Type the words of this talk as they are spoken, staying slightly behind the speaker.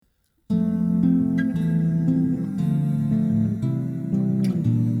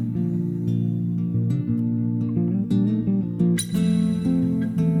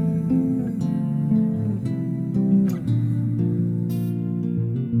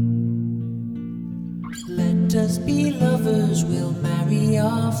us be lovers, we'll marry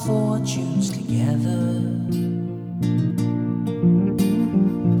our fortunes together.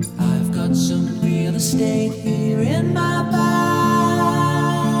 I've got some real estate here in my bag,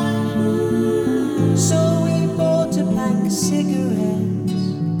 so we bought a pack of cigarettes,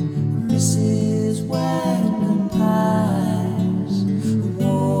 Mrs. Wagner pies, and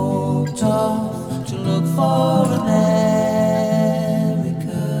walked off to look for America.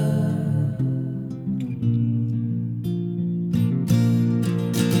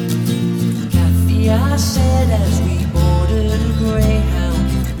 Kathy, I said as we boarded a Greyhound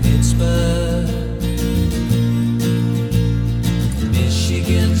in Pittsburgh,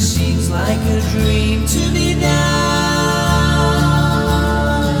 Michigan seems like a dream to me now.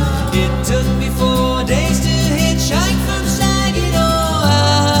 It took me 4 days to hitchhike from Saginaw.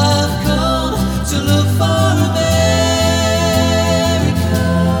 I've come to look for America.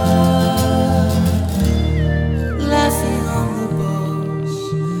 Laughing on the bus,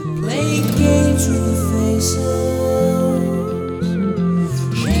 playing games with the faces.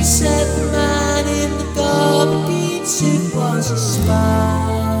 She said the man in the garbage suit was a spy.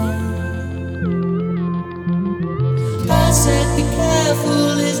 I said be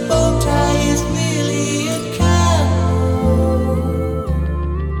careful, his bow tie is really a cowboy.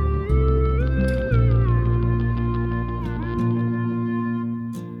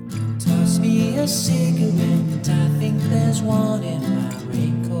 Toss me a cigarette, I think there's one in my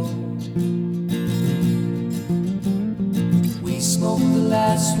raincoat. We smoked the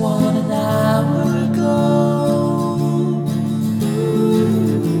last one an hour ago.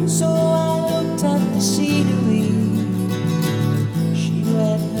 So I looked at the scenery. She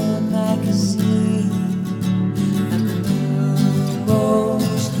read her magazine, and the moon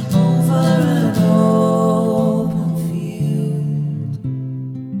rose over an open field.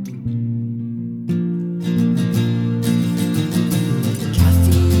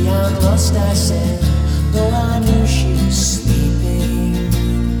 Kathy, I'm lost, I said, though I knew she was